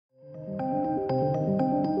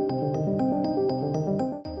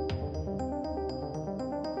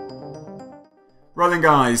Right then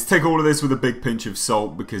guys, take all of this with a big pinch of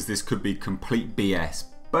salt because this could be complete BS.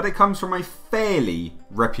 But it comes from a fairly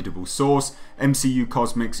reputable source, MCU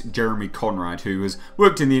Cosmics' Jeremy Conrad, who has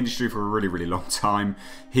worked in the industry for a really long time.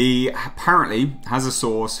 He apparently has a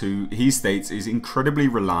source who he states is incredibly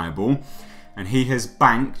reliable, and he has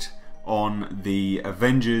banked on the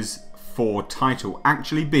Avengers 4 title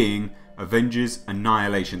actually being Avengers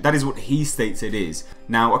Annihilation. That is what he states it is.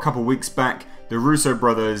 Now, a couple weeks back, the Russo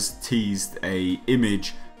brothers teased an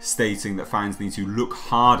image stating that fans need to look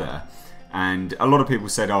harder, and a lot of people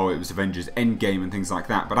said, oh, it was Avengers Endgame and things like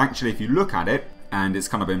that, but actually if you look at it, and it's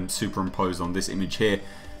kind of been superimposed on this image here,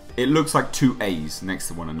 it looks like two A's next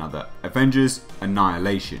to one another. Avengers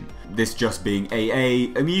Annihilation. This just being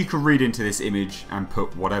AA, I mean, you can read into this image and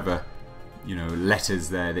put whatever, you know, letters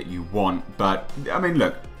there that you want, but I mean,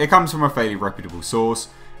 look, it comes from a fairly reputable source.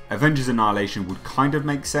 Avengers Annihilation would kind of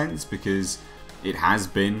make sense because it has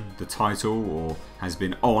been the title or has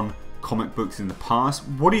been on comic books in the past.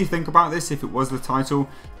 What do you think about this if it was the title?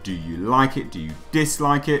 Do you like it? Do you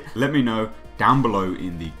dislike it? Let me know down below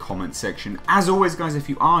in the comment section. As always guys, if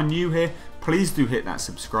you are new here, please do hit that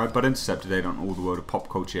subscribe button to stay up to date on all the world of pop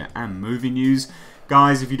culture and movie news.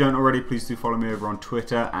 Guys, if you don't already, please do follow me over on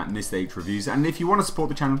Twitter at Mr.H-Reviews. And if you want to support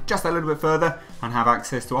the channel just a little bit further and have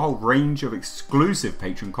access to a whole range of exclusive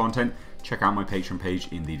Patreon content, check out my Patreon page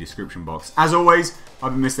in the description box. As always,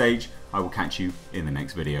 I've been Mr. H. I will catch you in the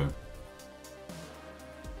next video.